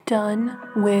done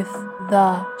with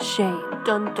the shame.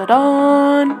 Dun dun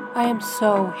dun. I am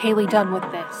so Haley done with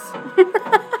this.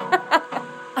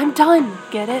 I'm done.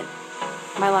 Get it?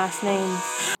 My last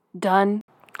name's Dunn.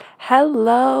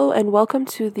 Hello and welcome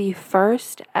to the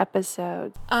first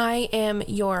episode. I am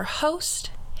your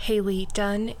host, Haley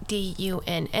Dunn,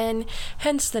 D-U-N-N,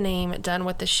 hence the name Done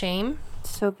with the Shame.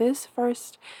 So this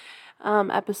first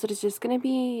episode is just going to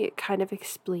be kind of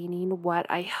explaining what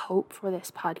I hope for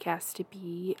this podcast to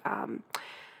be.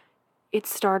 It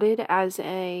started as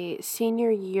a senior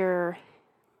year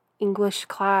English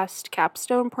class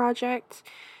capstone project,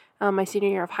 my senior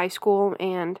year of high school,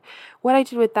 and what I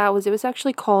did with that was it was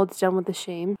actually called Done with the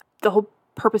Shame. The whole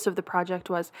purpose of the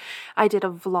project was I did a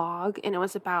vlog, and it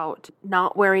was about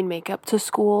not wearing makeup to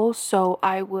school, so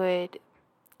I would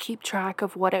keep track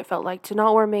of what it felt like to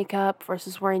not wear makeup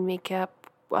versus wearing makeup,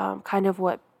 kind of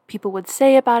what people would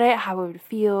say about it, how it would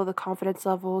feel, the confidence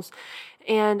levels.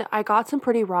 And I got some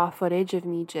pretty raw footage of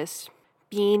me just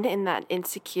being in that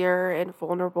insecure and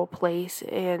vulnerable place.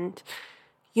 And,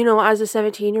 you know, as a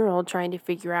 17-year-old trying to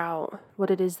figure out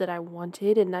what it is that I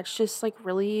wanted. And that's just like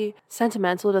really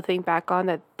sentimental to think back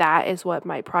on, that is what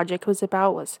my project was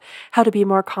about, was how to be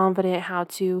more confident, how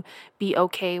to be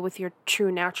okay with your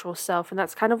true natural self. And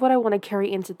that's kind of what I want to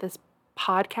carry into this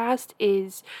podcast,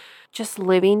 is just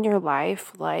living your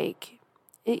life like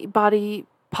body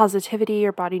positivity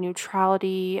or body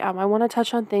neutrality. I want to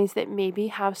touch on things that maybe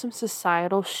have some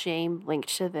societal shame linked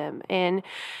to them and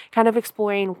kind of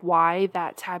exploring why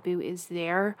that taboo is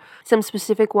there. Some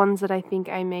specific ones that I think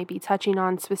I may be touching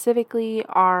on specifically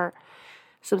are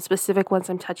some specific ones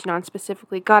I'm touching on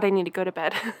specifically. God, I need to go to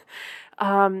bed.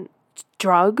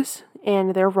 Drugs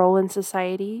and their role in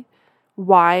society.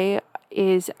 Why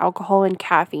is alcohol and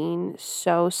caffeine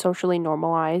so socially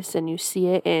normalized? And you see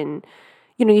it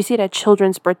you see it at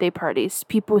children's birthday parties.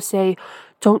 People say,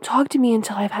 don't talk to me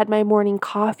until I've had my morning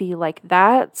coffee. Like,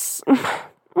 that's...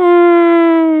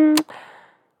 Then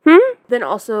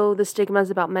also the stigmas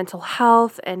about mental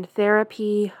health and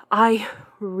therapy. I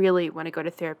really want to go to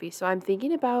therapy, so I'm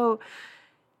thinking about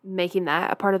making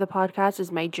that a part of the podcast,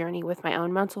 is my journey with my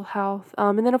own mental health.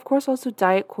 And then, of course, also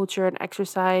diet culture and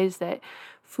exercise, that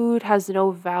food has no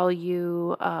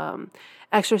value.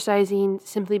 Exercising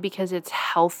simply because it's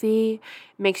healthy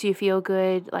makes you feel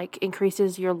good, like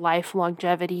increases your life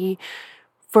longevity,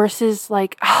 versus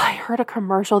like, I heard a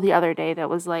commercial the other day that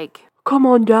was like, come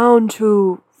on down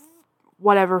to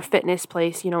whatever fitness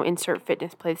place, insert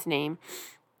fitness place name,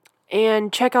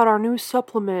 and check out our new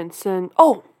supplements. And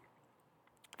I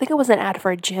think it was an ad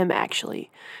for a gym,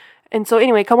 actually. And so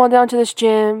anyway, come on down to this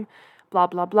gym, blah,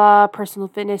 blah, blah, personal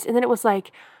fitness. And then it was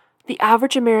like, the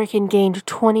average American gained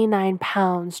 29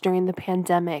 pounds during the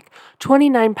pandemic.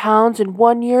 29 pounds in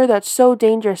 1 year? That's so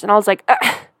dangerous. And I was like,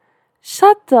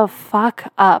 shut the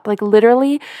fuck up. Like,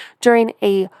 literally, during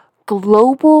a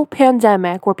global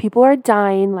pandemic where people are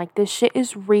dying, like, this shit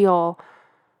is real.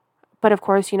 But of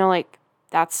course,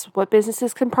 that's what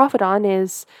businesses can profit on,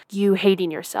 is you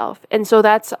hating yourself. And so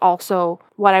that's also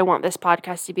what I want this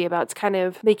podcast to be about. To kind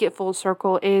of make it full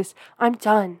circle, is I'm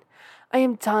done. I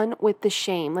am done with the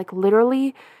shame. Like,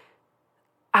 literally,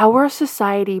 our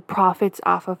society profits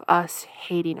off of us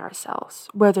hating ourselves,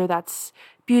 whether that's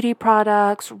beauty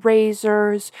products,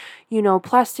 razors,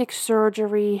 plastic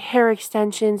surgery, hair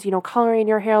extensions, coloring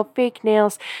your hair, fake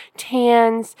nails,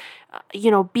 tans,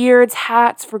 beards,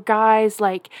 hats for guys,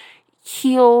 like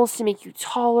heels to make you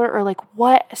taller, or like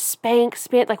what, span,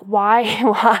 like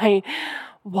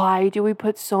why do we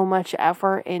put so much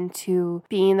effort into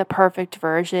being the perfect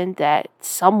version that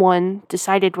someone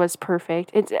decided was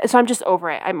perfect? So I'm just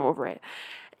over it. I'm over it.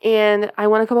 And I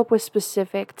want to come up with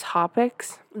specific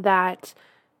topics that,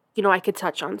 I could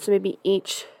touch on. So maybe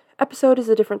each episode is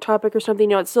a different topic or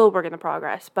something. It's still a work in the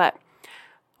progress, but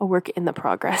a work in the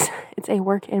progress. It's a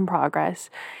work in progress.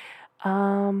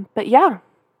 But yeah,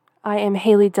 I am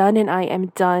Haley Dunn, and I am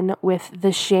done with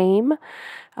the shame.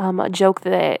 A joke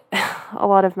that a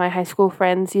lot of my high school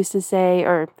friends used to say,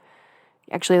 or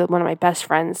actually one of my best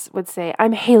friends would say,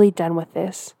 I'm Haley done with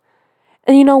this.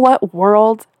 And you know what,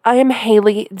 world? I am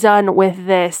Haley done with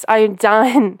this. I am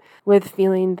done with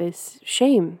feeling this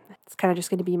shame. It's kind of just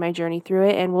going to be my journey through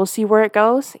it, and we'll see where it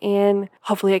goes. And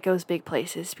hopefully it goes big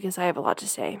places, because I have a lot to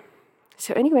say.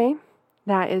 So anyway,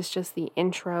 that is just the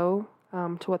intro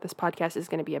to what this podcast is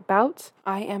going to be about.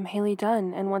 I am Haley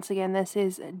Dunn, and once again, this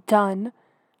is Done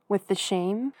with the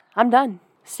Shame. I'm done.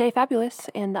 Stay fabulous,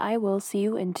 and I will see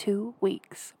you in 2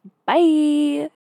 weeks. Bye!